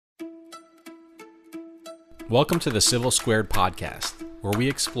Welcome to the Civil Squared podcast, where we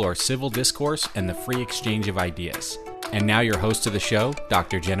explore civil discourse and the free exchange of ideas. And now your host of the show,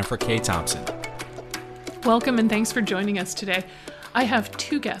 Dr. Jennifer K. Thompson. Welcome and thanks for joining us today. I have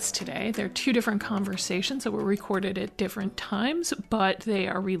two guests today. They're two different conversations that were recorded at different times, but they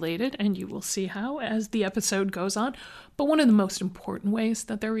are related, and you will see how as the episode goes on. But one of the most important ways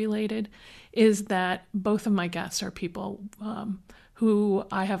that they're related is that both of my guests are people who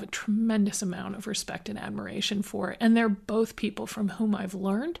I have a tremendous amount of respect and admiration for, and they're both people from whom I've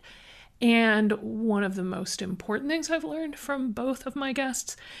learned. And one of the most important things I've learned from both of my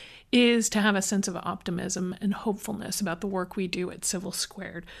guests is to have a sense of optimism and hopefulness about the work we do at Civil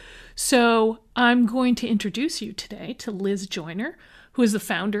Squared. So I'm going to introduce you today to Liz Joyner, who is the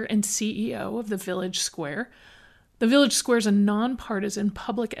founder and CEO of the Village Square. The Village Square is a nonpartisan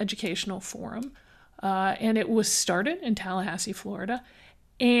public educational forum, and it was started in Tallahassee, Florida.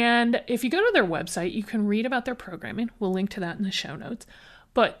 And if you go to their website, you can read about their programming. We'll link to that in the show notes.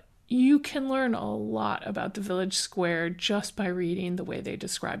 But you can learn a lot about the Village Square just by reading the way they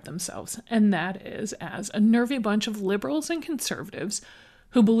describe themselves. And that is as a nervy bunch of liberals and conservatives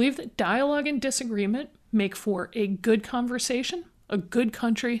who believe that dialogue and disagreement make for a good conversation, a good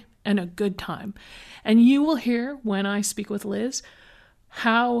country, and a good time. And you will hear when I speak with Liz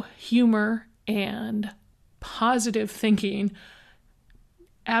how humor and positive thinking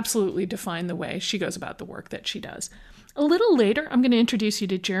absolutely define the way she goes about the work that she does. A little later, I'm going to introduce you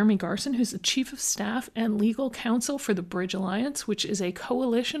to Jeremy Garson, who's the Chief of Staff and Legal Counsel for the Bridge Alliance, which is a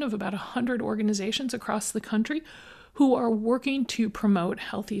coalition of about 100 organizations across the country who are working to promote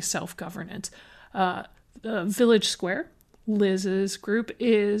healthy self-governance. The Village Square, Liz's group,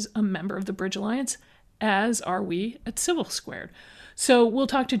 is a member of the Bridge Alliance, as are we at Civil Squared. So we'll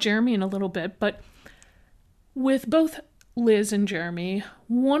talk to Jeremy in a little bit, but with both Liz and Jeremy,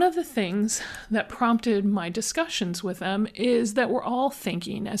 one of the things that prompted my discussions with them is that we're all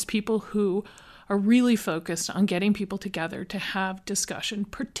thinking as people who are really focused on getting people together to have discussion,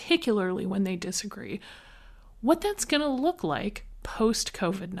 particularly when they disagree, what that's going to look like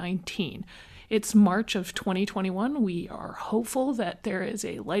post-COVID-19. It's March of 2021. We are hopeful that there is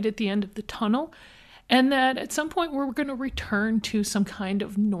a light at the end of the tunnel and that at some point we're going to return to some kind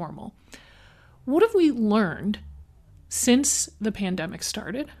of normal. What have we learned since the pandemic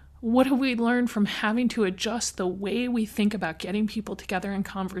started? What have we learned from having to adjust the way we think about getting people together in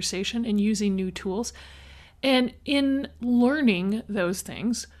conversation and using new tools? And in learning those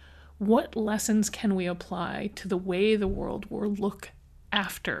things, what lessons can we apply to the way the world will look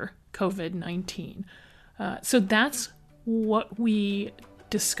after COVID-19? So that's what we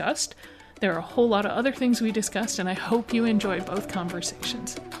discussed. There are a whole lot of other things we discussed, and I hope you enjoyed both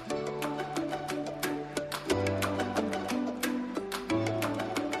conversations.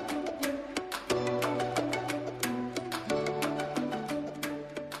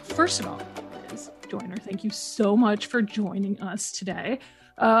 First of all, Liz Joyner, thank you so much for joining us today.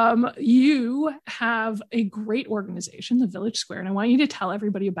 You have a great organization, the Village Square, and I want you to tell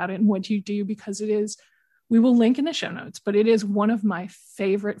everybody about it and what you do, because it is, we will link in the show notes, but it is one of my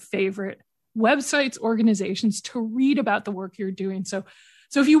favorite websites, organizations to read about the work you're doing. So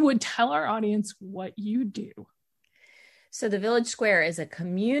if you would tell our audience what you do. So the Village Square is a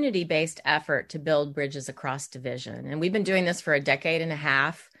community-based effort to build bridges across division. And we've been doing this for a decade and a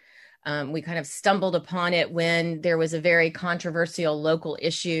half. We kind of stumbled upon it when there was a very controversial local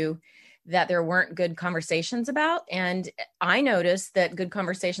issue that there weren't good conversations about. And I noticed that good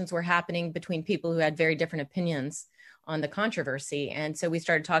conversations were happening between people who had very different opinions on the controversy. And so we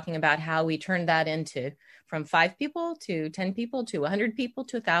started talking about how we turned that into from 5 people to 10 people to 100 people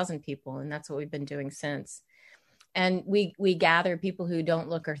to 1,000 people. And that's what we've been doing since. And we gather people who don't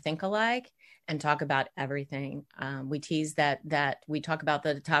look or think alike and talk about everything. We tease that we talk about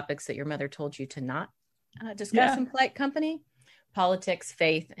the topics that your mother told you to not discuss in polite company: politics,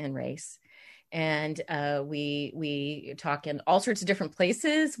 faith, and race. And we talk in all sorts of different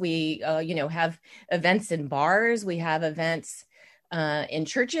places. We have events in bars. We have events in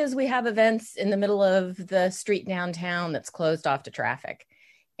churches. We have events in the middle of the street downtown that's closed off to traffic.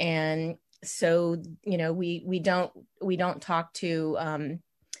 And so, we don't talk to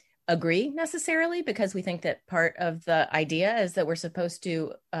agree necessarily, because we think that part of the idea is that we're supposed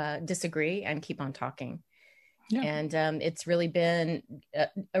to disagree and keep on talking. Yeah. And it's really been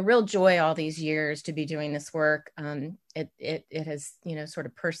a real joy all these years to be doing this work. It has, sort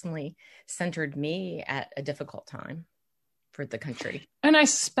of personally centered me at a difficult time for the country. And I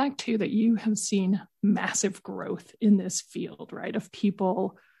suspect too that you have seen massive growth in this field, right? Of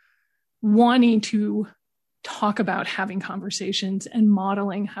people wanting to talk about having conversations and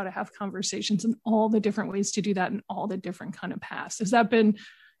modeling how to have conversations and all the different ways to do that and all the different kind of paths. Has that been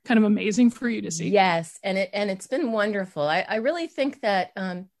kind of amazing for you to see? Yes. And it's been wonderful. I really think that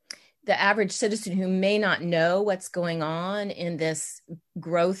the average citizen who may not know what's going on in this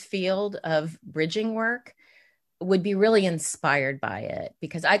growth field of bridging work would be really inspired by it,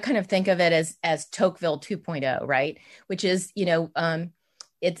 because I kind of think of it as Tocqueville 2.0, right? Which is,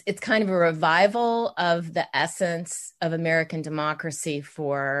 it's kind of a revival of the essence of American democracy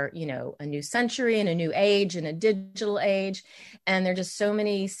for, a new century and a new age and a digital age. And there are just so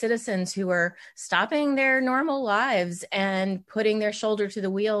many citizens who are stopping their normal lives and putting their shoulder to the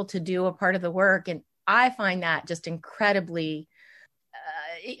wheel to do a part of the work. And I find that just incredibly,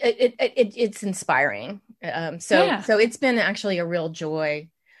 it's inspiring. So it's been actually a real joy.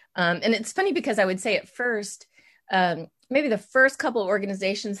 And it's funny because I would say at first, maybe the first couple of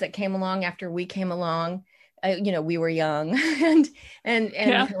organizations that came along after we came along, we were young and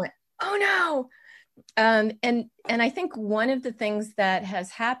went, oh no. And I think one of the things that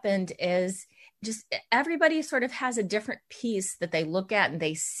has happened is just everybody sort of has a different piece that they look at and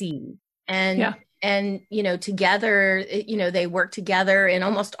they see. And, together, they work together, and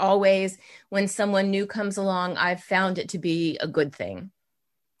almost always when someone new comes along, I've found it to be a good thing.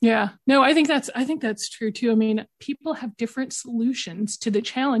 Yeah, no, I think that's true too. I mean, people have different solutions to the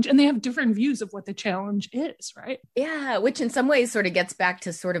challenge, and they have different views of what the challenge is, right? Yeah, which in some ways sort of gets back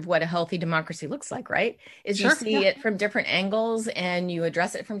to sort of what a healthy democracy looks like, right? Is you see it from different angles and you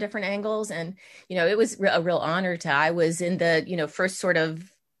address it from different angles. And, it was a real honor I was in the, first sort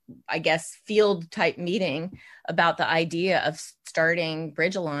of, I guess, field type meeting about the idea of starting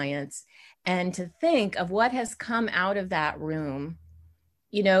Bridge Alliance, and to think of what has come out of that room,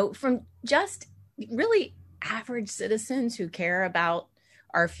 from just really average citizens who care about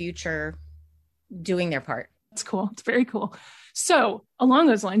our future doing their part. It's cool. It's very cool. So along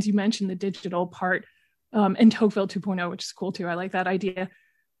those lines, you mentioned the digital part and Tocqueville 2.0, which is cool too. I like that idea.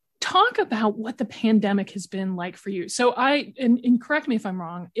 Talk about what the pandemic has been like for you. So and correct me if I'm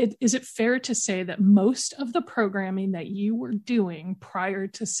wrong, is it fair to say that most of the programming that you were doing prior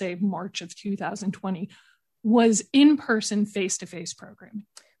to, say, March of 2020 was in-person, face-to-face programming?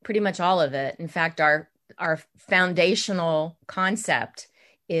 Pretty much all of it. In fact, our foundational concept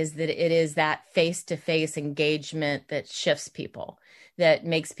is that it is that face-to-face engagement that shifts people, that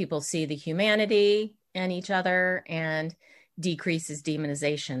makes people see the humanity in each other and decreases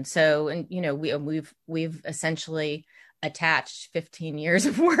demonization. So, and we've essentially attached 15 years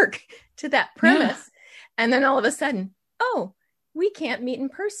of work to that premise. Yeah. And then all of a sudden, we can't meet in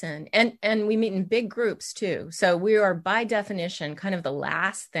person, and we meet in big groups too. So we are by definition kind of the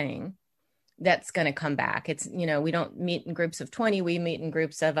last thing that's going to come back. It's, we don't meet in groups of 20, we meet in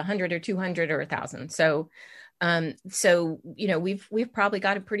groups of 100 or 200 or 1,000. So we've probably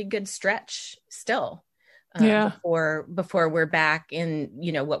got a pretty good stretch still. Before we're back in,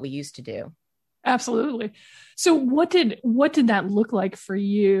 what we used to do. Absolutely. So what did that look like for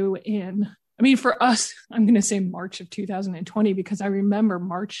you for us, I'm going to say March of 2020, because I remember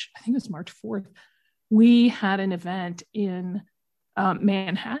March 4th, we had an event in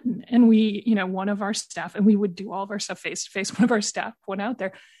Manhattan, and we, one of our staff, and we would do all of our stuff face to face. One of our staff went out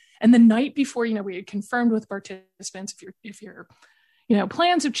there, and the night before, we had confirmed with participants, if you're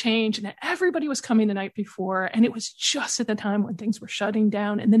plans have changed, and everybody was coming the night before. And it was just at the time when things were shutting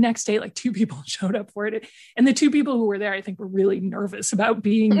down. And the next day, like 2 people showed up for it. And the 2 people who were there, I think, were really nervous about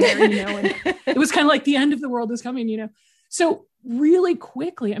being there, and it was kind of like the end of the world is coming, So really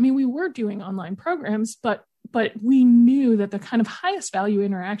quickly, we were doing online programs, but we knew that the kind of highest value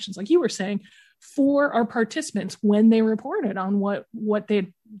interactions, like you were saying, for our participants when they reported on what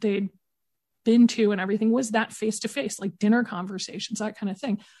they'd been to and everything, was that face-to-face, like dinner conversations, that kind of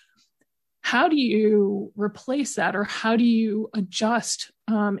thing. How do you replace that, or how do you adjust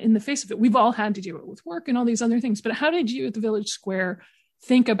in the face of it? We've all had to do it with work and all these other things, but how did you at the Village Square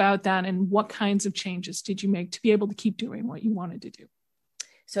think about that, and what kinds of changes did you make to be able to keep doing what you wanted to do?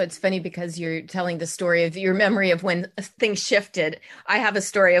 So it's funny because you're telling the story of your memory of when things shifted. I have a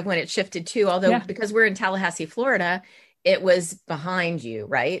story of when it shifted too, although because we're in Tallahassee, Florida, it was behind you,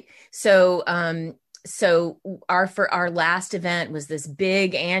 right? So, our last event was this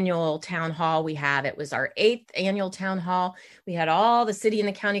big annual town hall we have. It was our 8th annual town hall. We had all the city and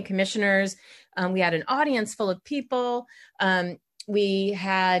the county commissioners. We had an audience full of people. We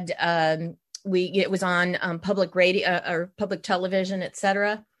had it was on public radio or public television, et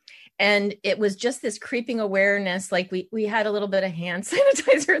cetera. And it was just this creeping awareness. Like we had a little bit of hand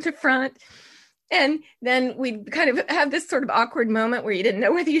sanitizer at the front. And then we'd kind of have this sort of awkward moment where you didn't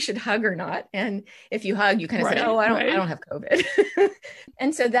know whether you should hug or not. And if you hug, you kind of said, "Oh, I don't have COVID."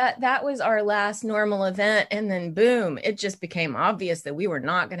 And so that was our last normal event. And then boom, it just became obvious that we were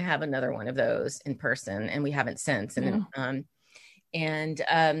not going to have another one of those in person, and we haven't since. And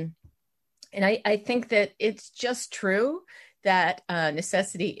I think that it's just true that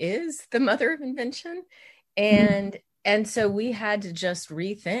necessity is the mother of invention. And so we had to just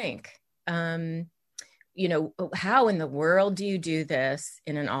rethink, how in the world do you do this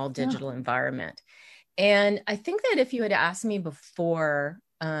in an all digital environment? And I think that if you had asked me before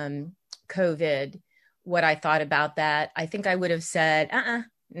COVID what I thought about that, I think I would have said,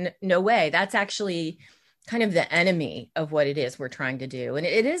 no way. That's actually kind of the enemy of what it is we're trying to do. And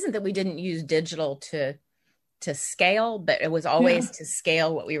it isn't that we didn't use digital to scale, but it was always to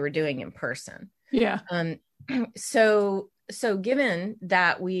scale what we were doing in person. Yeah. So given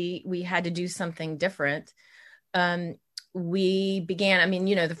that we had to do something different, we began,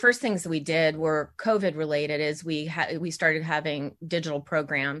 the first things that we did were COVID related, is we started having digital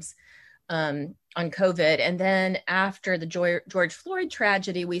programs on COVID. And then after the George Floyd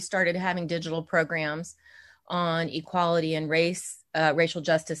tragedy, we started having digital programs on equality and race, racial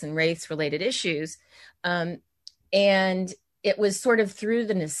justice and race related issues. And it was sort of through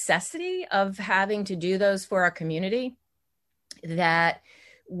the necessity of having to do those for our community that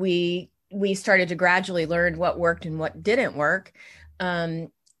we started to gradually learn what worked and what didn't work.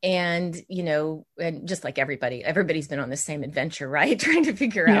 And just like everybody's been on the same adventure, right? Trying to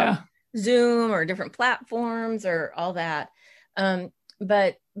figure out Zoom or different platforms or all that.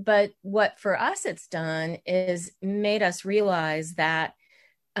 But what for us it's done is made us realize that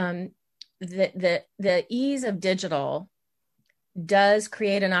the ease of digital does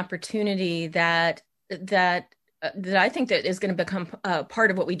create an opportunity that I think that is going to become part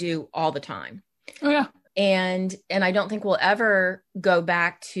of what we do all the time. Oh yeah. And I don't think we'll ever go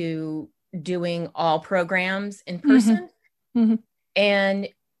back to doing all programs in person. Mm-hmm. And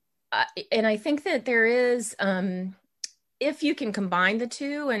I think that there is, if you can combine the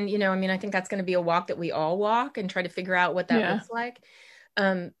two, and, I think that's going to be a walk that we all walk and try to figure out what that looks like.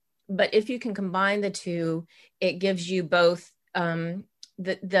 But if you can combine the two, it gives you both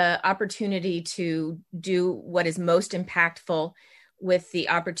the opportunity to do what is most impactful with the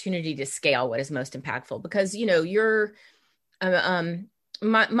opportunity to scale what is most impactful. Because,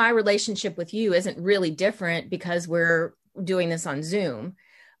 my relationship with you isn't really different because we're doing this on Zoom.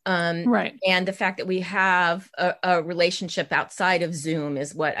 Right. And the fact that we have a relationship outside of Zoom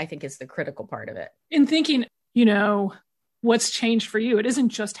is what I think is the critical part of it. In thinking, what's changed for you, it isn't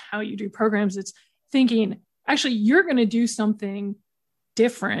just how you do programs. It's thinking, actually, you're going to do something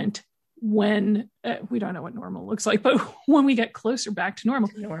different when we don't know what normal looks like, but when we get closer back to normal.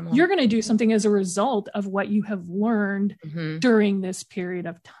 You're going to do something as a result of what you have learned during this period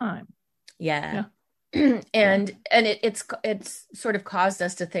of time. Yeah. And it's sort of caused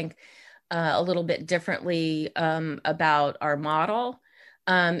us to think a little bit differently about our model.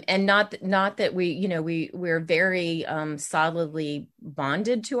 And not that we're very solidly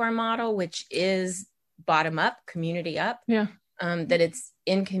bonded to our model, which is bottom up, community up. Yeah. That it's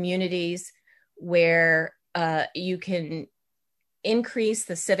in communities where you can increase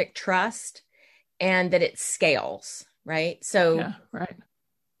the civic trust and that it scales, right? So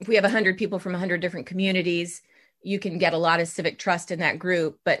if we have 100 people from 100 different communities, you can get a lot of civic trust in that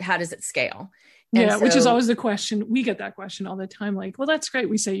group, but how does it scale? And which is always the question. We get that question all the time. Like, well, that's great.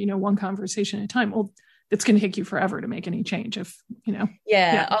 We say, one conversation at a time. Well, it's going to take you forever to make any change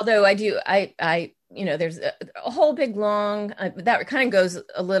Although I there's a whole big long, that kind of goes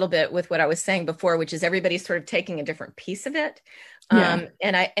a little bit with what I was saying before, which is everybody's sort of taking a different piece of it. And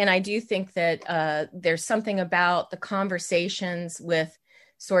I do think that there's something about the conversations with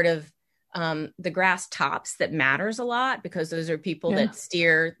sort of the grass tops that matters a lot, because those are people that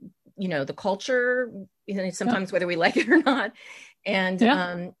steer, the culture, sometimes whether we like it or not. And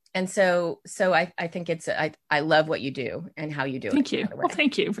so I think I love what you do and how you do it. Thank you. Well,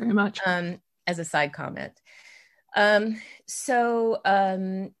 thank you very much. As a side comment. So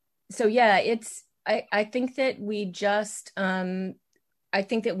I think that we just, I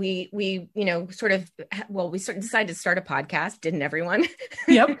think that we decided to start a podcast, didn't everyone?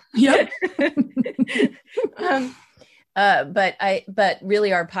 Yep. But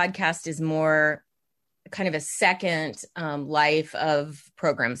really our podcast is more kind of a second life of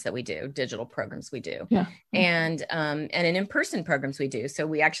programs that we do, digital programs we do, and in-person programs we do. So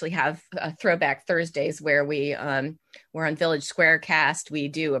we actually have Throwback Thursdays where we're on Village Square Cast. We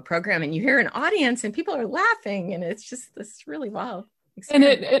do a program and you hear an audience and people are laughing, and it's really wild.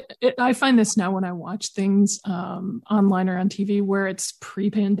 And I find this now when I watch things online or on TV where it's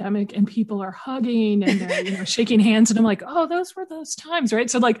pre-pandemic and people are hugging and they're shaking hands, and I'm like, oh, those were those times, right?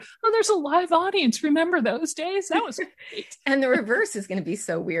 So like, oh, there's a live audience. Remember those days? That was great. And the reverse is going to be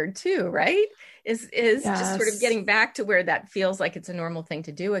so weird too, right? Is yes. Just sort of getting back to where that feels like it's a normal thing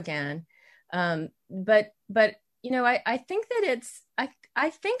to do again. But I think that I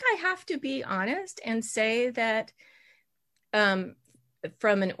think I have to be honest and say that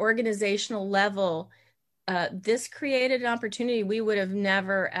from an organizational level, this created an opportunity we would have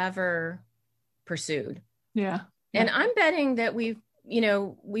never, ever pursued. Yeah. And I'm betting that we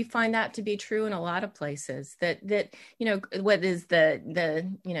find that to be true in a lot of places, that what is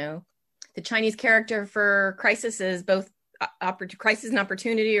the Chinese character for crisis is both crisis and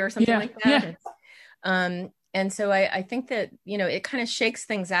opportunity or something like that. Yeah. And so I think that, it kind of shakes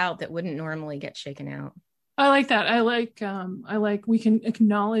things out that wouldn't normally get shaken out. I like that. I like we can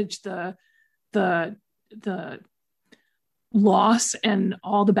acknowledge the loss and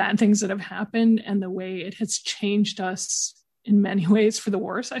all the bad things that have happened and the way it has changed us in many ways for the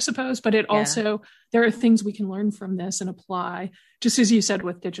worse, I suppose. But it also, there are things we can learn from this and apply, just as you said,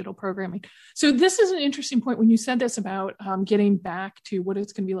 with digital programming. So this is an interesting point when you said this about getting back to what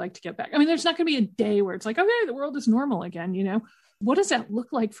it's going to be like to get back. I mean, there's not going to be a day where it's like, okay, the world is normal again, What does that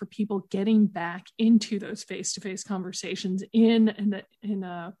look like for people getting back into those face-to-face conversations in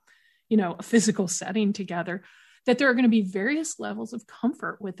a physical setting together? That there are going to be various levels of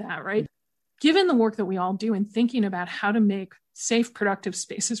comfort with that, right? Given the work that we all do in thinking about how to make safe, productive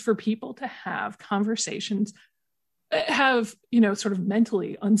spaces for people to have conversations, have, sort of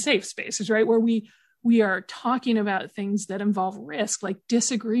mentally unsafe spaces, right? Where we are talking about things that involve risk, like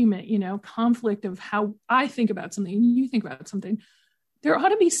disagreement, conflict of how I think about something and you think about something. There ought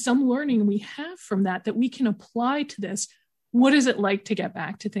to be some learning we have from that we can apply to this. What is it like to get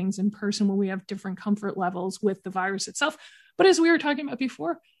back to things in person when we have different comfort levels with the virus itself? But as we were talking about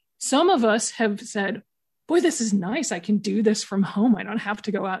before, some of us have said, boy, this is nice. I can do this from home. I don't have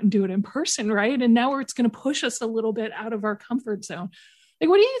to go out and do it in person, right? And now it's going to push us a little bit out of our comfort zone. Like,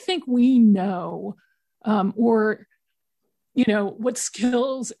 what do you think we know? Or what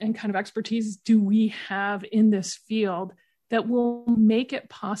skills and kind of expertise do we have in this field that will make it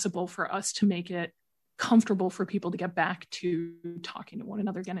possible for us to make it comfortable for people to get back to talking to one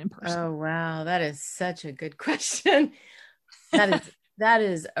another again in person? Oh, wow. That is such a good question. That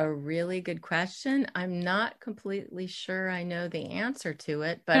is a really good question. I'm not completely sure I know the answer to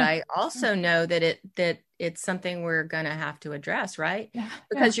it, but I also know that it's something we're going to have to address, right? Yeah.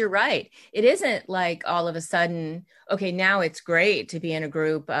 Because you're right. It isn't like all of a sudden, okay, now it's great to be in a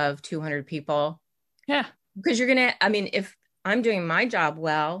group of 200 people. Yeah. Because if I'm doing my job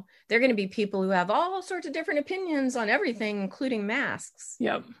well, there are going to be people who have all sorts of different opinions on everything, including masks.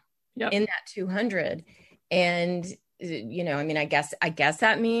 Yep. In that 200. And I guess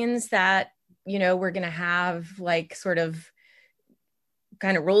that means that, we're going to have like sort of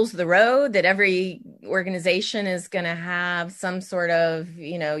kind of rules of the road, that every organization is going to have some sort of,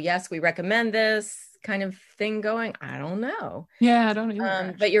 yes, we recommend this kind of thing going. I don't know. Yeah, I don't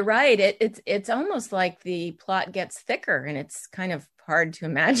either. But you're right. It's almost like the plot gets thicker, and it's kind of hard to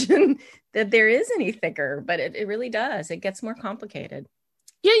imagine that there is any thicker, but it really does. It gets more complicated.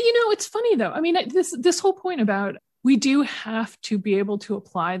 Yeah. It's funny though. I mean, this whole point about, we do have to be able to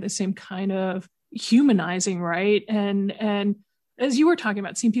apply the same kind of humanizing, right? And as you were talking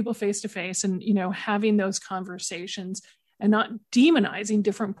about, seeing people face to face and, having those conversations and not demonizing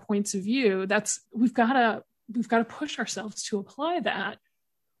different points of view, we've got to push ourselves to apply that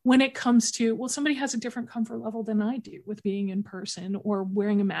when it comes to, well, somebody has a different comfort level than I do with being in person or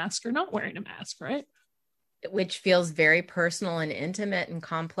wearing a mask or not wearing a mask, right? Which feels very personal and intimate and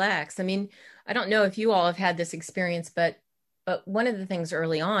complex. I mean, I don't know if you all have had this experience, but one of the things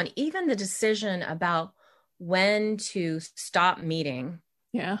early on, even the decision about when to stop meeting,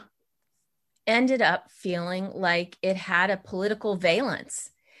 ended up feeling like it had a political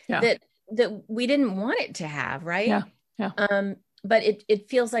valence that we didn't want it to have, right? Yeah. But it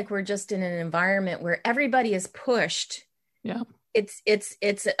feels like we're just in an environment where everybody is pushed. Yeah.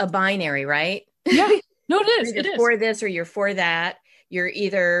 It's a binary, right? Yeah. No, it is. You're for this or you're for that. You're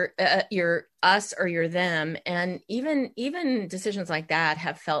either you're us or you're them. And even decisions like that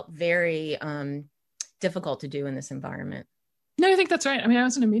have felt very difficult to do in this environment. No, I think that's right. I mean, I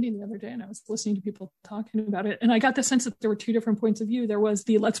was in a meeting the other day and I was listening to people talking about it. And I got the sense that there were two different points of view. There was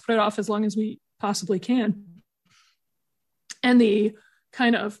the let's put it off as long as we possibly can. And the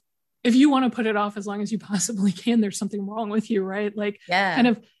kind of, if you want to put it off as long as you possibly can, there's something wrong with you, right? Like kind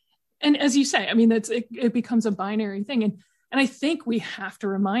of. And as you say, I mean, it becomes a binary thing. And And I think we have to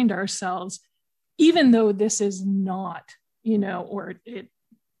remind ourselves, even though this is not, or it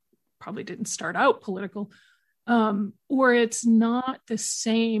probably didn't start out political, or it's not the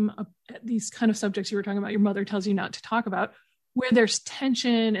same, these kind of subjects you were talking about, your mother tells you not to talk about, where there's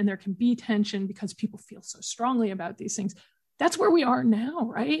tension and there can be tension because people feel so strongly about these things. That's where we are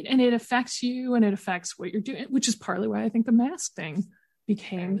now, right? And it affects you and it affects what you're doing, which is partly why I think the mask thing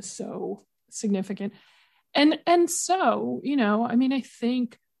became so significant. And so, I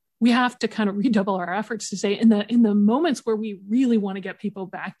think we have to kind of redouble our efforts to say in the moments where we really want to get people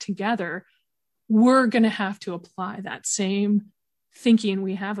back together, we're going to have to apply that same thinking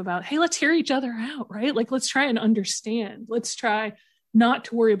we have about, hey, let's hear each other out, right? Like, let's try and understand. Let's try not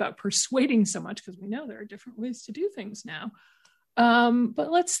to worry about persuading so much, because we know there are different ways to do things now. But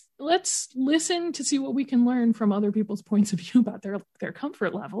let's listen to see what we can learn from other people's points of view about their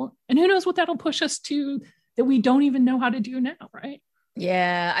comfort level. And who knows what that'll push us to that we don't even know how to do now, right?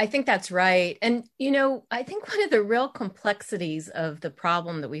 Yeah, I think that's right. And, I think one of the real complexities of the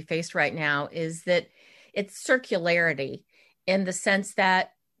problem that we face right now is that it's circularity, in the sense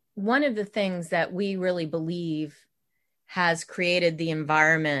that one of the things that we really believe has created the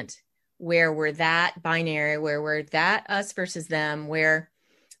environment where we're that binary, where we're that us versus them, where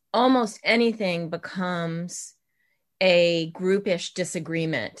almost anything becomes a groupish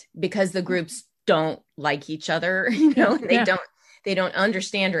disagreement because the groups don't like each other, and they don't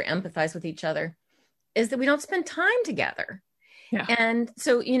understand or empathize with each other, is that we don't spend time together. Yeah. And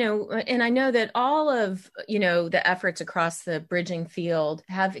so, and I know that all of, the efforts across the bridging field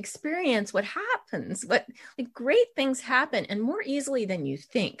have experienced what happens, like great things happen, and more easily than you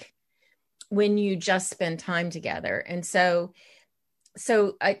think when you just spend time together. And so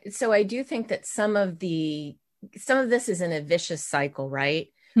I do think that some of this is in a vicious cycle, right?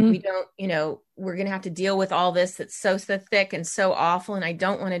 Mm-hmm. We don't, we're going to have to deal with all this that's so thick and so awful, and I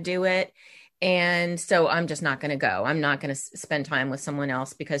don't want to do it. And so I'm just not going to go. I'm not going to spend time with someone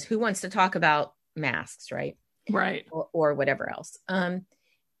else, because who wants to talk about masks, right? Right. Or whatever else.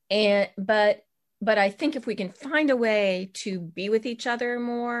 But I think if we can find a way to be with each other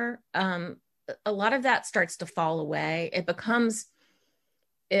more, a lot of that starts to fall away. It becomes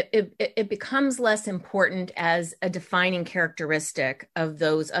less important as a defining characteristic of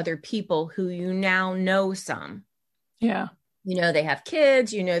those other people who now know some. Yeah. They have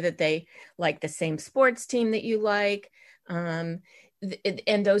kids, that they like the same sports team that you like. And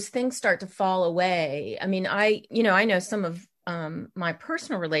those things start to fall away. I mean, I know some of my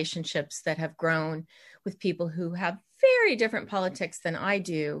personal relationships that have grown with people who have very different politics than I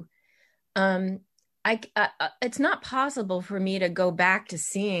do. It's not possible for me to go back to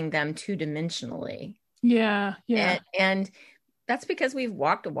seeing them two-dimensionally. Yeah. Yeah. And that's because we've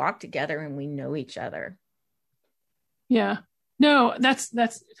walked a walk together and we know each other. Yeah. No, that's a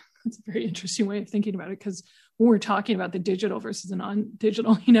very interesting way of thinking about it, because when we're talking about the digital versus the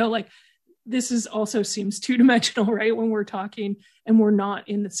non-digital, this also seems two-dimensional, right? When we're talking and we're not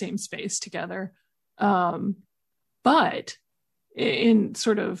in the same space together. But in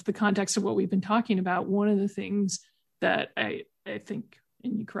sort of the context of what we've been talking about, one of the things that I think,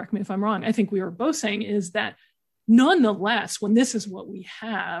 and you correct me if I'm wrong, I think we were both saying is that nonetheless, when this is what we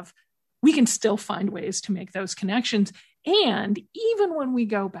have, we can still find ways to make those connections. And even when we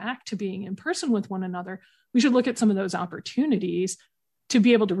go back to being in person with one another, we should look at some of those opportunities to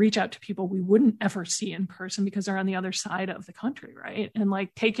be able to reach out to people we wouldn't ever see in person because they're on the other side of the country, right? And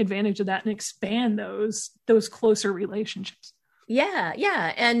take advantage of that and expand those closer relationships. Yeah.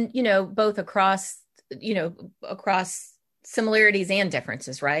 Yeah. And, both across similarities and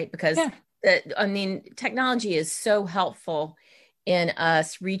differences, right? Because technology is so helpful in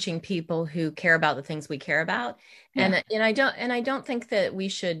us reaching people who care about the things we care about. Yeah. And I don't think that we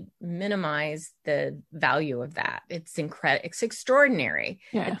should minimize the value of that. It's incredible. It's extraordinary.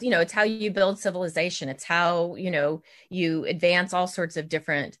 Yeah. It's how you build civilization. It's how, you advance all sorts of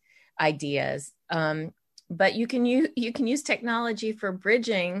different ideas. But you can use technology for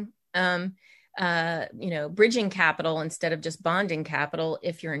bridging, bridging capital instead of just bonding capital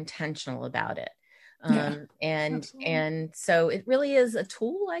if you're intentional about it. And so it really is a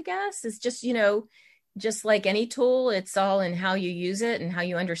tool, I guess. It's just, just like any tool, it's all in how you use it and how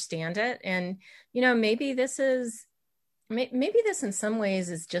you understand it. And, maybe this in some ways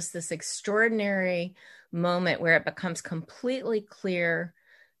is just this extraordinary moment where it becomes completely clear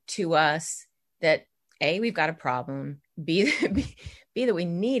to us that A, we've got a problem, B, that we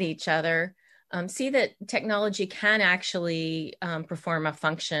need each other, C, that technology can actually perform a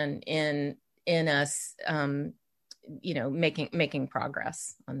function in us, making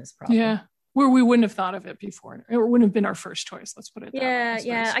progress on this problem. Yeah. where we wouldn't have thought of it before. It wouldn't have been our first choice. Let's put it that way.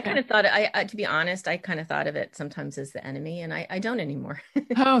 Yeah. I kind of thought, to be honest, I kind of thought of it sometimes as the enemy, and I don't anymore.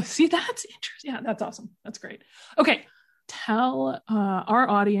 Oh, see, that's interesting. Yeah, that's awesome. That's great. Okay. Tell our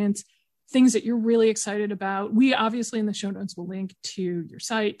audience things that you're really excited about. We obviously in the show notes will link to your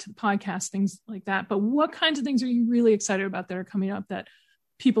site, to the podcast, things like that. But what kinds of things are you really excited about that are coming up that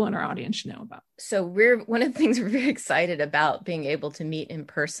people in our audience should know about? So one of the things we're very excited about being able to meet in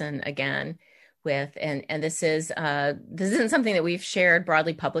person again with, and this isn't something that we've shared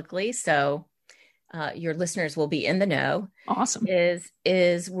broadly publicly. So your listeners will be in the know. Awesome.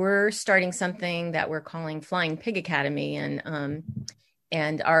 Is we're starting something that we're calling Flying Pig Academy, and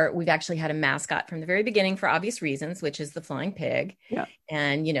we've actually had a mascot from the very beginning for obvious reasons, which is the flying pig. Yeah.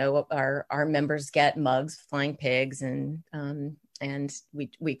 And our members get mugs, flying pigs, and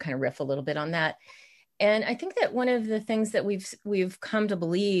we kind of riff a little bit on that. And I think that one of the things that we've come to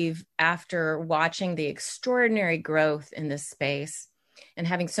believe after watching the extraordinary growth in this space and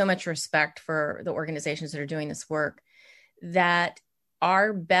having so much respect for the organizations that are doing this work, that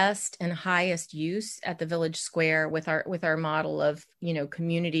our best and highest use at the Village Square with our model of,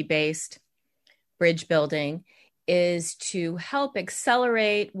 community-based bridge building is to help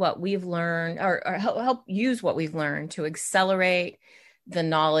accelerate what we've learned, or help use what we've learned to accelerate the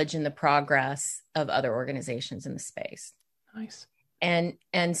knowledge and the progress of other organizations in the space. Nice. And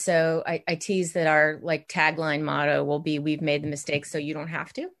so I tease that our tagline motto will be, "We've made the mistakes so you don't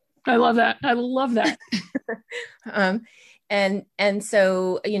have to." I love that. And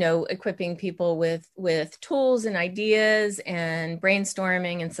so, equipping people with tools and ideas and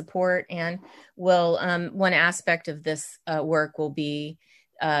brainstorming and support. And one aspect of this work will be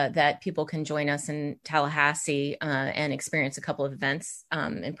that people can join us in Tallahassee and experience a couple of events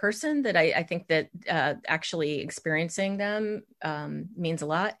in person that I think that actually experiencing them means a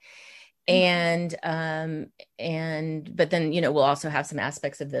lot. But then, we'll also have some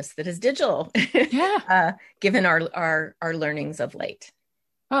aspects of this that is digital, given our learnings of late.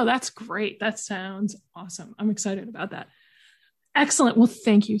 Oh, that's great. That sounds awesome. I'm excited about that. Excellent. Well,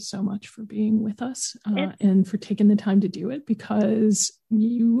 thank you so much for being with us and for taking the time to do it, because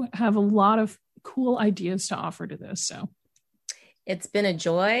you have a lot of cool ideas to offer to this. So it's been a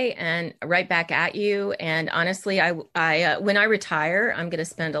joy, and right back at you. And honestly, I when I retire, I'm going to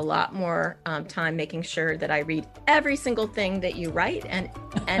spend a lot more time making sure that I read every single thing that you write and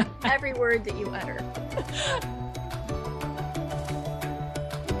every word that you utter.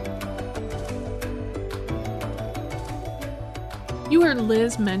 You heard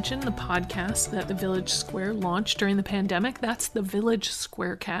Liz mention the podcast that the Village Square launched during the pandemic. That's the Village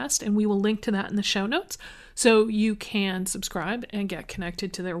Squarecast, and we will link to that in the show notes so you can subscribe and get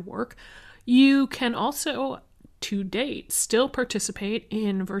connected to their work. You can also, to date, still participate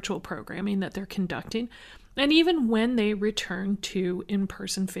in virtual programming that they're conducting. And even when they return to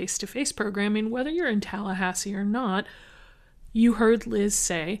in-person, face-to-face programming, whether you're in Tallahassee or not, you heard Liz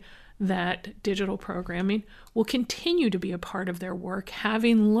say that digital programming will continue to be a part of their work,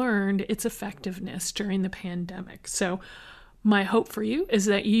 having learned its effectiveness during the pandemic. So my hope for you is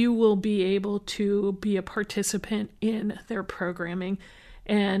that you will be able to be a participant in their programming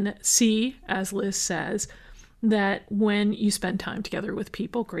and see, as Liz says, that when you spend time together with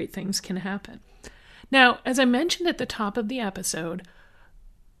people, great things can happen. Now, as I mentioned at the top of the episode,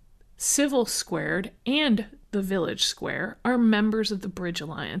 Civil Squared and the Village Square are members of the Bridge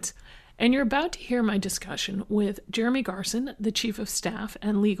Alliance, and you're about to hear my discussion with Jeremy Garson, the Chief of Staff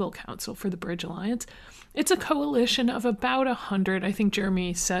and Legal Counsel for the Bridge Alliance. It's a coalition of about 100, I think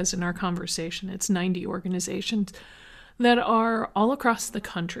Jeremy says in our conversation, it's 90 organizations that are all across the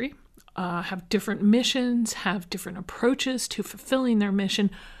country, have different missions, have different approaches to fulfilling their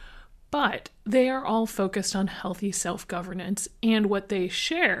mission, but they are all focused on healthy self-governance, and what they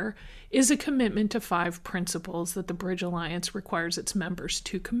share is a commitment to 5 principles that the Bridge Alliance requires its members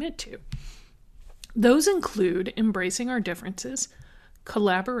to commit to. Those include embracing our differences,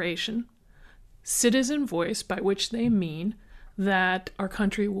 collaboration, citizen voice, by which they mean that our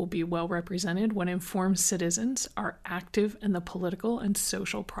country will be well represented when informed citizens are active in the political and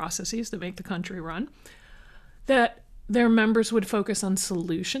social processes that make the country run, that their members would focus on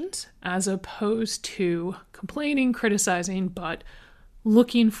solutions as opposed to complaining, criticizing, but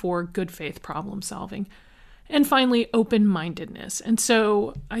looking for good faith problem solving. And finally, open-mindedness. And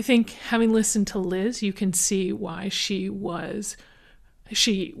so I think having listened to Liz, you can see why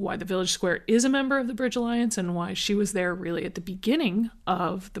why the Village Square is a member of the Bridge Alliance and why she was there really at the beginning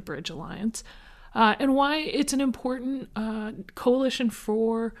of the Bridge Alliance, and why it's an important coalition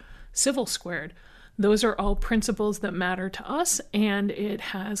for Civil Squared. Those are all principles that matter to us, and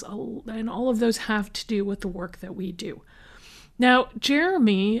and all of those have to do with the work that we do. Now,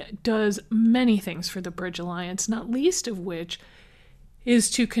 Jeremy does many things for the Bridge Alliance, not least of which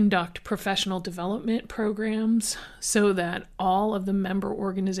is to conduct professional development programs so that all of the member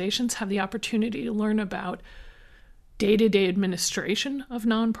organizations have the opportunity to learn about day-to-day administration of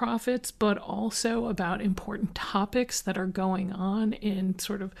nonprofits, but also about important topics that are going on in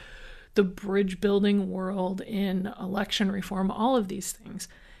sort of the bridge building world, in election reform, all of these things.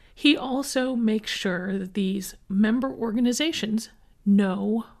 He also makes sure that these member organizations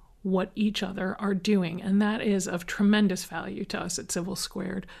know what each other are doing, and that is of tremendous value to us at Civil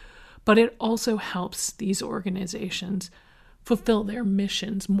Squared. But it also helps these organizations fulfill their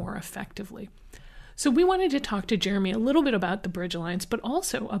missions more effectively. So we wanted to talk to Jeremy a little bit about the Bridge Alliance, but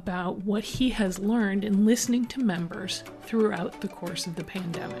also about what he has learned in listening to members throughout the course of the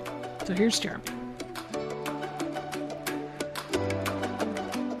pandemic. So here's Jeremy.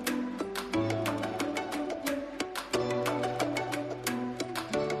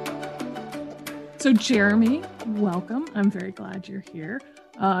 So Jeremy, welcome. I'm very glad you're here.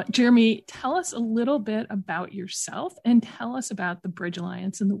 Jeremy, tell us a little bit about yourself and tell us about the Bridge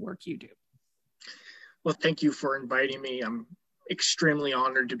Alliance and the work you do. Well, thank you for inviting me. I'm extremely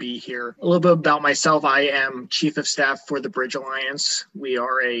honored to be here. A little bit about myself. I am Chief of Staff for the Bridge Alliance. We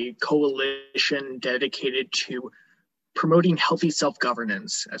are a coalition dedicated to promoting healthy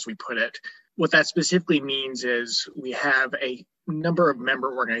self-governance, as we put it. What that specifically means is we have a number of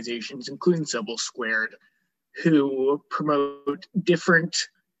member organizations, including Civil Squared, who promote different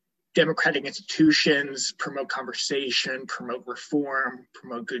democratic institutions, promote conversation, promote reform,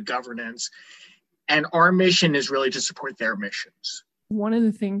 promote good governance. And our mission is really to support their missions. One of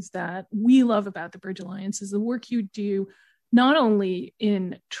the things that we love about the Bridge Alliance is the work you do, not only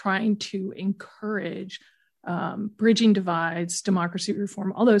in trying to encourage bridging divides, democracy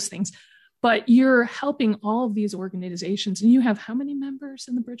reform, all those things, but you're helping all of these organizations. And you have how many members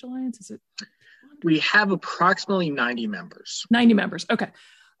in the Bridge Alliance? Is it? We have approximately 90 members. 90 members. Okay.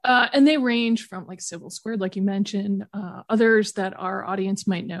 And they range from like Civil Squared, like you mentioned, others that our audience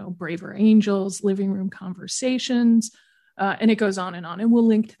might know, Braver Angels, Living Room Conversations, and it goes on and on. And we'll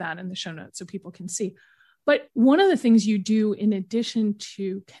link to that in the show notes so people can see. But one of the things you do in addition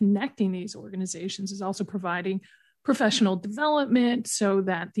to connecting these organizations is also providing professional development so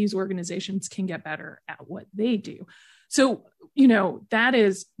that these organizations can get better at what they do. So, that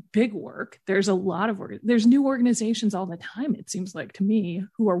is big work. There's a lot of work. There's new organizations all the time, it seems like to me,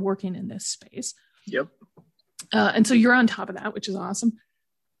 who are working in this space. Yep. And so you're on top of that, which is awesome.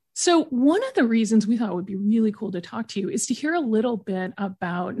 So one of the reasons we thought it would be really cool to talk to you is to hear a little bit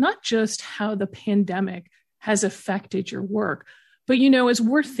about not just how the pandemic has affected your work, but, as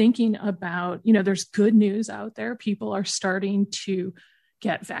we're thinking about, there's good news out there. People are starting to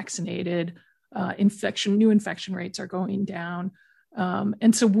get vaccinated. New infection rates are going down.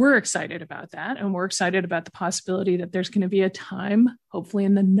 And so we're excited about that. And we're excited about the possibility that there's going to be a time, hopefully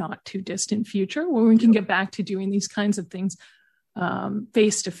in the not too distant future, where we can get back to doing these kinds of things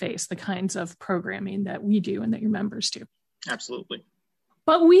face to face, the kinds of programming that we do and that your members do. Absolutely.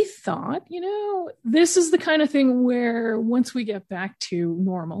 But we thought, this is the kind of thing where once we get back to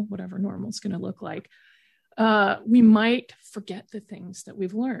normal, whatever normal is going to look like, we might forget the things that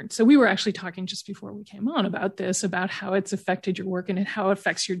we've learned. So we were actually talking just before we came on about this, about how it's affected your work and how it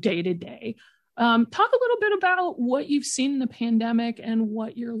affects your day to day. Talk a little bit about what you've seen in the pandemic and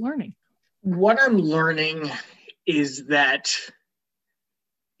what you're learning. What I'm learning is that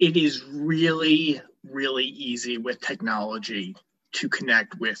it is really, really easy with technology to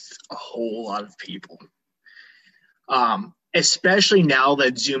connect with a whole lot of people. Especially now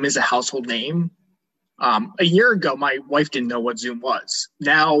that Zoom is a household name. A year ago, my wife didn't know what Zoom was.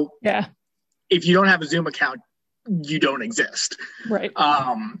 Now, if you don't have a Zoom account, you don't exist. Right.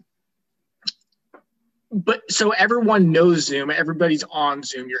 But so everyone knows Zoom. Everybody's on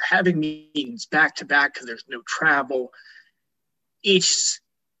Zoom. You're having meetings back to back because there's no travel.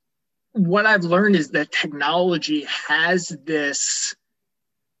 What I've learned is that technology has this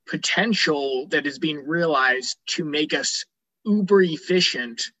potential that is being realized to make us uber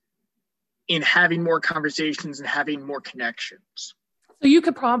efficient in having more conversations and having more connections. So you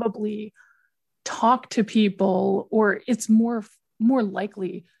could probably talk to people, or it's more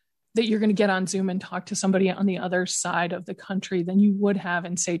likely that you're going to get on Zoom and talk to somebody on the other side of the country than you would have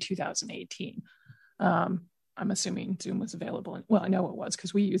in, say, 2018. I'm assuming Zoom was available. Well, I know it was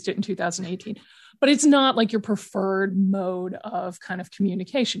because we used it in 2018, but it's not like your preferred mode of kind of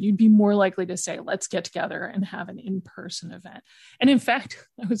communication. You'd be more likely to say, let's get together and have an in-person event. And in fact,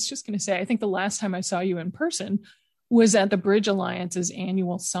 I was just going to say, I think the last time I saw you in person was at the Bridge Alliance's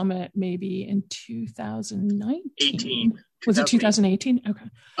annual summit, maybe in 2019. 18. Was it 2018?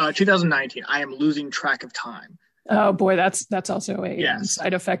 Okay. 2019. I am losing track of time. Oh boy, that's also a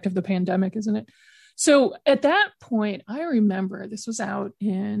side effect of the pandemic, isn't it? So at that point, I remember this was out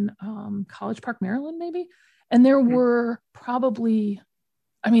in College Park, Maryland, maybe. And there were probably,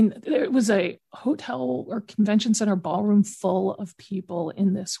 it was a hotel or convention center ballroom full of people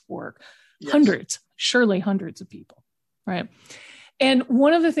in this work. Yes. Surely hundreds of people, right? And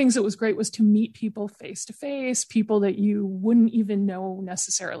one of the things that was great was to meet people face to face, people that you wouldn't even know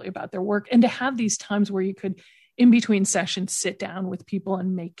necessarily about their work, and to have these times where you could, in between sessions, sit down with people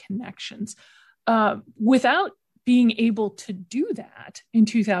and make connections. Without being able to do that in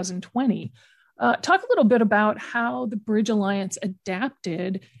 2020, talk a little bit about how the Bridge Alliance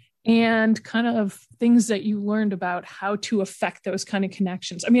adapted and kind of things that you learned about how to affect those kind of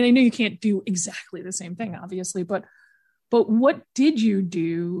connections. I mean, I know you can't do exactly the same thing, obviously, but what did you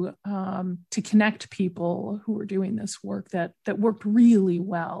do to connect people who were doing this work that worked really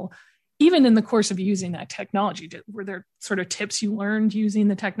well, even in the course of using that technology? Were there sort of tips you learned using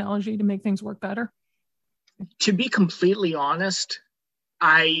the technology to make things work better? To be completely honest,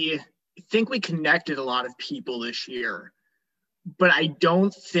 I think we connected a lot of people this year, but I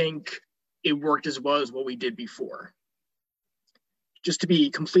don't think it worked as well as what we did before. Just to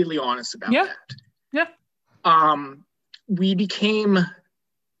be completely honest about that. Yeah. We became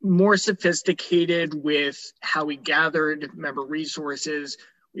more sophisticated with how we gathered member resources.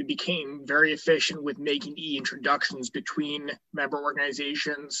 We became very efficient with making e-introductions between member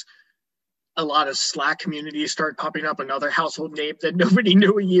organizations. A lot of Slack communities started popping up, another household name that nobody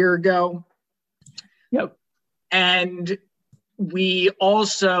knew a year ago. Yep. And we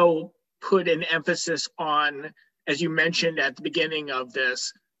also put an emphasis on, as you mentioned at the beginning of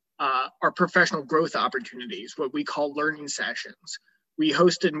this, our professional growth opportunities, what we call learning sessions. We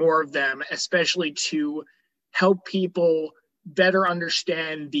hosted more of them, especially to help people better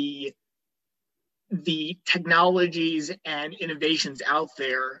understand the technologies and innovations out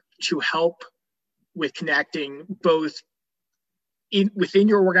there to help with connecting both within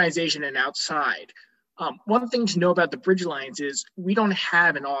your organization and outside. One thing to know about the Bridge Alliance is we don't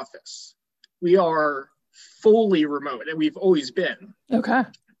have an office. We are fully remote, and we've always been. Okay.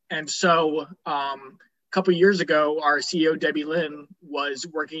 And so a couple of years ago, our CEO, Debbie Lynn, was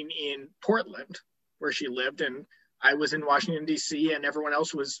working in Portland, where she lived, and I was in Washington, D.C., and everyone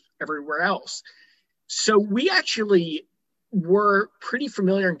else was everywhere else. So we actually were pretty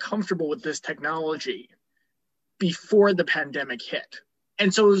familiar and comfortable with this technology before the pandemic hit.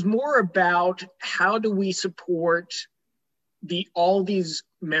 And so it was more about how do we support all these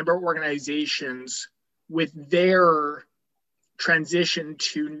member organizations with their transition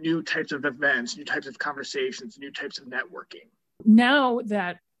to new types of events, new types of conversations, new types of networking. Now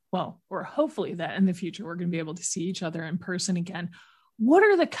that, or hopefully that in the future, we're going to be able to see each other in person again. What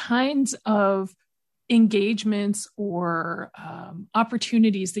are the kinds of engagements or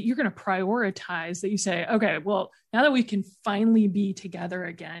opportunities that you're going to prioritize that you say, okay, well, now that we can finally be together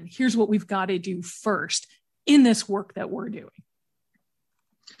again, here's what we've got to do first in this work that we're doing?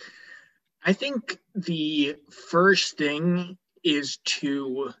 I think the first thing is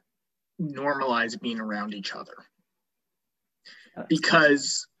to normalize being around each other,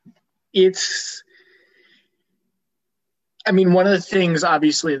 because one of the things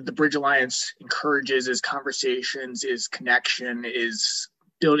obviously that the Bridge Alliance encourages is conversations, is connection, is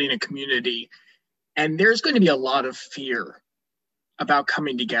building a community. And there's going to be a lot of fear about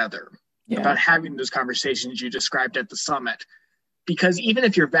coming together, about having those conversations you described at the summit. Because even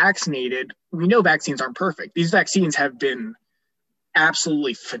if you're vaccinated, we know vaccines aren't perfect. These vaccines have been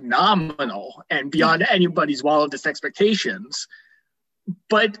absolutely phenomenal and beyond anybody's wildest expectations.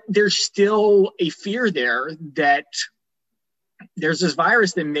 But there's still a fear there that there's this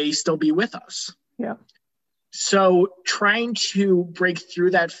virus that may still be with us. Yeah. So trying to break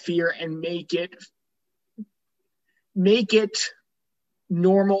through that fear and make it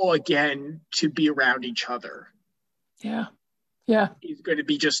normal again to be around each other. Yeah. Yeah. Is going to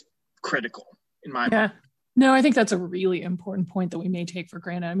be just critical in my mind. No, I think that's a really important point that we may take for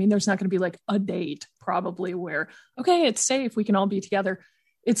granted. I mean, there's not going to be like a date probably where, okay, it's safe, we can all be together.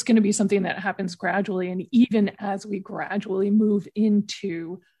 It's going to be something that happens gradually. And even as we gradually move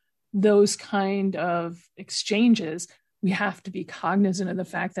into those kind of exchanges, we have to be cognizant of the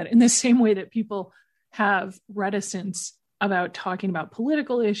fact that in the same way that people have reticence about talking about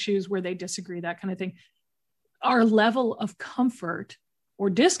political issues where they disagree, that kind of thing. Our level of comfort or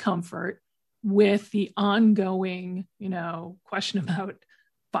discomfort with the ongoing, question about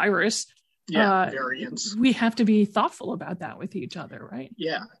virus. Variants. We have to be thoughtful about that with each other, right?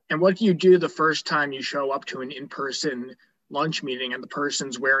 Yeah. And what do you do the first time you show up to an in-person lunch meeting and the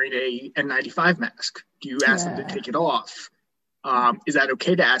person's wearing a N95 mask? Do you ask them to take it off? Is that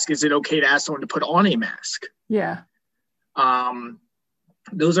okay to ask? Is it okay to ask someone to put on a mask? Yeah.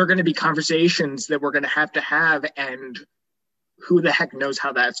 Those are going to be conversations that we're going to have, and who the heck knows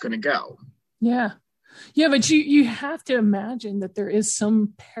how that's going to go. Yeah. Yeah, but you have to imagine that there is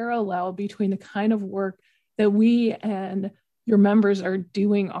some parallel between the kind of work that we and your members are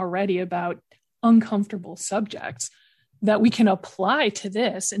doing already about uncomfortable subjects that we can apply to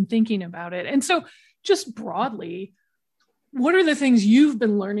this and thinking about it. And so just broadly, what are the things you've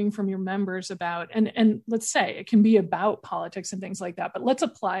been learning from your members about, and let's say it can be about politics and things like that, but let's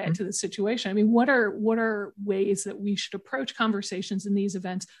apply it to the situation. I mean, what are ways that we should approach conversations in these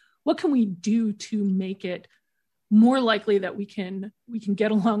events? What can we do to make it more likely that we can get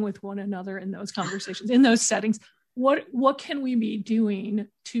along with one another in those conversations, in those settings? What can we be doing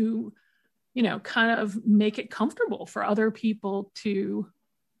to, kind of make it comfortable for other people to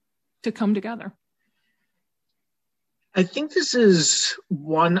come together? I think this is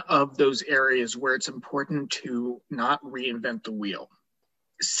one of those areas where it's important to not reinvent the wheel.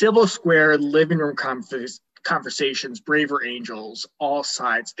 Civil Square, living room conversations, Braver Angels, All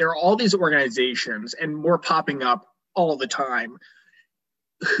Sides. There are all these organizations and more popping up all the time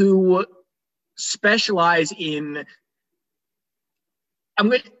who specialize in,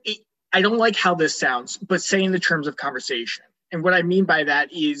 I don't like how this sounds, but saying the terms of conversation. And what I mean by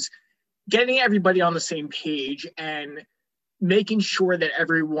that is getting everybody on the same page and making sure that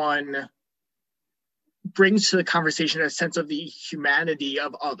everyone brings to the conversation a sense of the humanity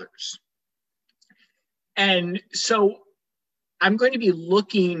of others. And so I'm going to be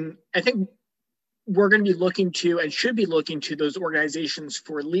looking, I think we're going to be looking to and should be looking to those organizations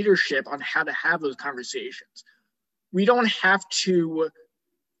for leadership on how to have those conversations. We don't have to,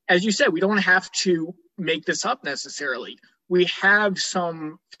 as you said, we don't have to make this up necessarily. We have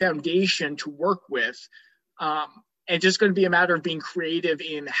some foundation to work with. And just going to be a matter of being creative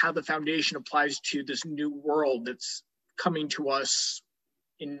in how the foundation applies to this new world that's coming to us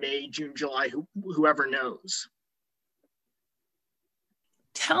in May, June, July, whoever knows.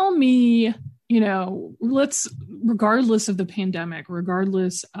 Tell me, regardless of the pandemic,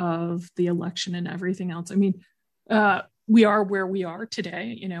 regardless of the election and everything else, I mean, we are where we are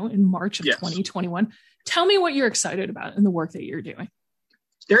today, in March of 2021. Tell me what you're excited about in the work that you're doing.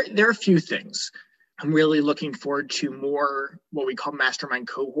 There are a few things. I'm really looking forward to more what we call mastermind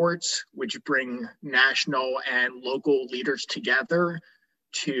cohorts, which bring national and local leaders together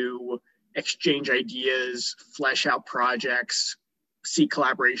to exchange ideas, flesh out projects, see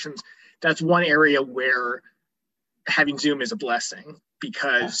collaborations. That's one area where having Zoom is a blessing,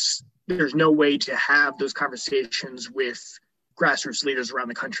 because there's no way to have those conversations with grassroots leaders around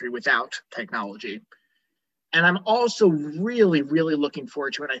the country without technology. And I'm also really, really looking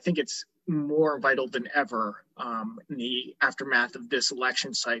forward to it. I think it's more vital than ever in the aftermath of this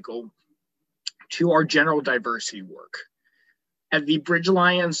election cycle, to our general diversity work. At the Bridge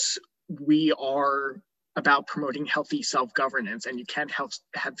Alliance, we are about promoting healthy self-governance, and you can't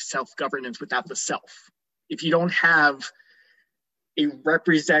have self-governance without the self. If you don't have a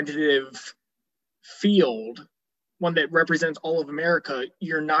representative field, one that represents all of America,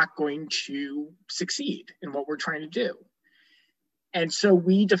 you're not going to succeed in what we're trying to do. And so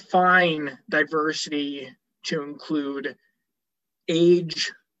we define diversity to include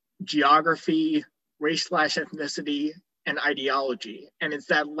age, geography, race/ethnicity, and ideology. And it's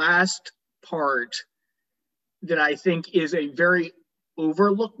that last part that I think is a very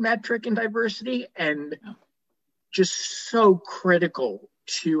overlooked metric in diversity, and just so critical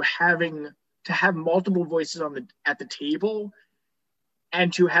to have multiple voices at the table,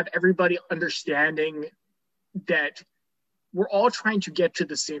 and to have everybody understanding that we're all trying to get to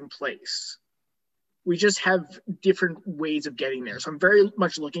the same place. We just have different ways of getting there. So I'm very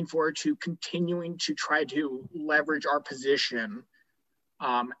much looking forward to continuing to try to leverage our position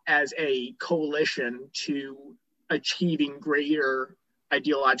as a coalition to achieving greater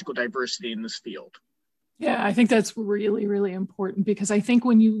ideological diversity in this field. Yeah, I think that's really, really important, because I think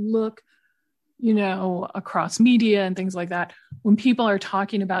when you look, across media and things like that, when people are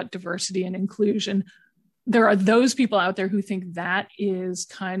talking about diversity and inclusion, there are those people out there who think that is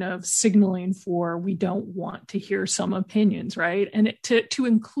kind of signaling for, we don't want to hear some opinions, right? And to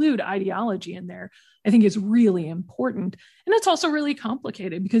include ideology in there, I think is really important. And it's also really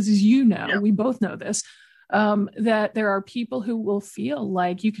complicated because, as you know, we both know this, that there are people who will feel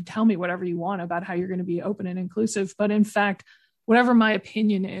like you can tell me whatever you want about how you're going to be open and inclusive. But in fact, whatever my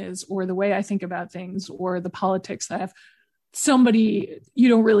opinion is, or the way I think about things, or the politics that I have, you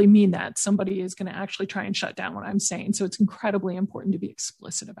don't really mean that. Somebody is going to actually try and shut down what I'm saying. So it's incredibly important to be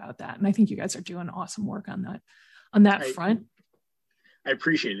explicit about that. And I think you guys are doing awesome work on that front. I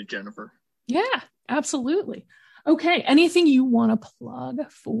appreciate it, Jennifer. Yeah, absolutely. Okay. Anything you want to plug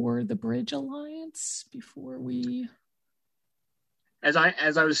for the Bridge Alliance before we... As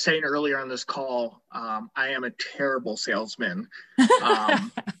I was saying earlier on this call, I am a terrible salesman.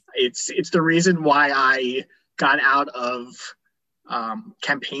 It's the reason why I got out of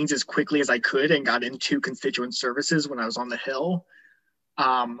campaigns as quickly as I could and got into constituent services when I was on the Hill.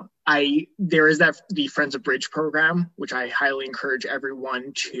 There is the Friends of Bridge program, which I highly encourage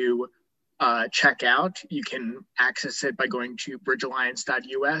everyone to check out. You can access it by going to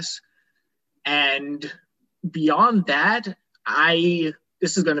bridgealliance.us. And beyond that,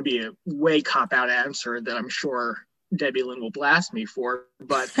 this is going to be a way cop-out answer that I'm sure Debbie Lynn will blast me for,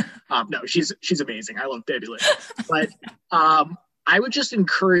 but no, she's amazing. I love Debbie Lynn. But I would just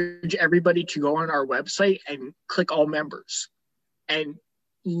encourage everybody to go on our website and click all members and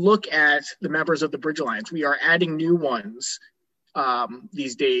look at the members of the Bridge Alliance. We are adding new ones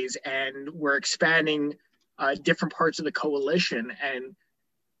these days, and we're expanding different parts of the coalition. And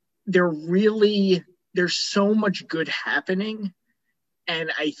there's so much good happening.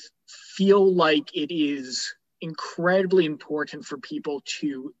 And I feel like it is incredibly important for people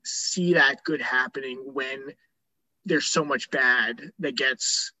to see that good happening when there's so much bad that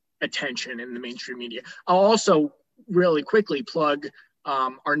gets attention in the mainstream media. I'll also really quickly plug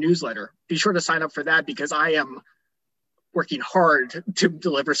our newsletter. Be sure to sign up for that because I am working hard to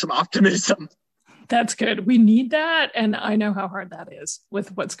deliver some optimism. That's good. We need that. And I know how hard that is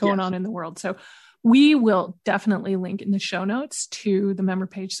with what's going on in the world. So we will definitely link in the show notes to the member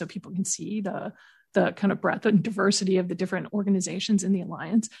page so people can see the kind of breadth and diversity of the different organizations in the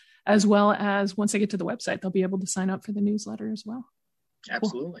Alliance, as well as once they get to the website, they'll be able to sign up for the newsletter as well.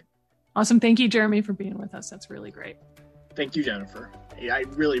 Absolutely. Cool. Awesome. Thank you, Jeremy, for being with us. That's really great. Thank you, Jennifer. I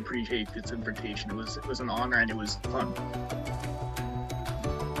really appreciate this invitation. It was an honor and it was fun.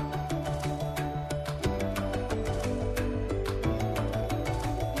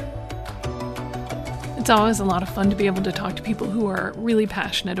 It's always a lot of fun to be able to talk to people who are really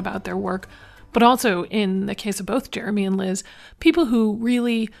passionate about their work, but also, in the case of both Jeremy and Liz, people who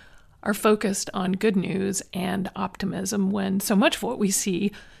really are focused on good news and optimism when so much of what we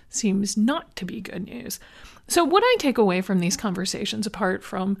see seems not to be good news. So what I take away from these conversations, apart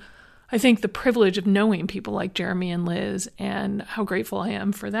from, I think, the privilege of knowing people like Jeremy and Liz and how grateful I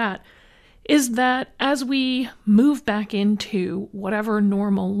am for that, is that as we move back into whatever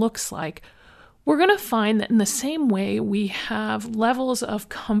normal looks like, we're going to find that in the same way we have levels of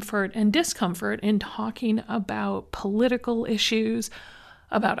comfort and discomfort in talking about political issues,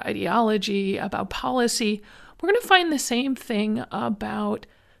 about ideology, about policy, we're going to find the same thing about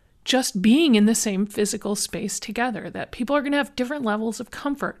just being in the same physical space together, that people are going to have different levels of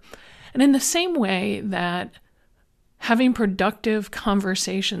comfort. And in the same way that having productive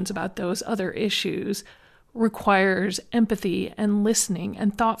conversations about those other issues requires empathy and listening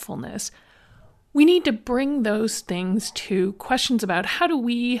and thoughtfulness, we need to bring those things to questions about how do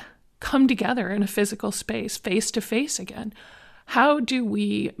we come together in a physical space, face to face again? How do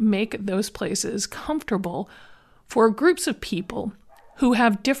we make those places comfortable for groups of people who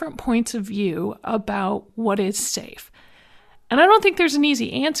have different points of view about what is safe? And I don't think there's an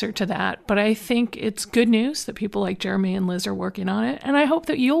easy answer to that, but I think it's good news that people like Jeremy and Liz are working on it. And I hope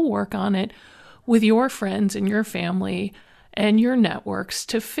that you'll work on it with your friends and your family and your networks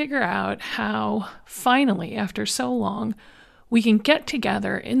to figure out how, finally, after so long, we can get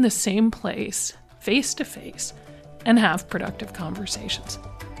together in the same place, face to face, and have productive conversations.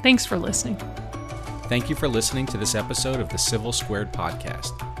 Thanks for listening. Thank you for listening to this episode of the Civil Squared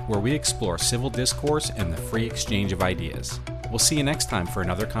podcast, where we explore civil discourse and the free exchange of ideas. We'll see you next time for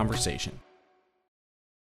another conversation.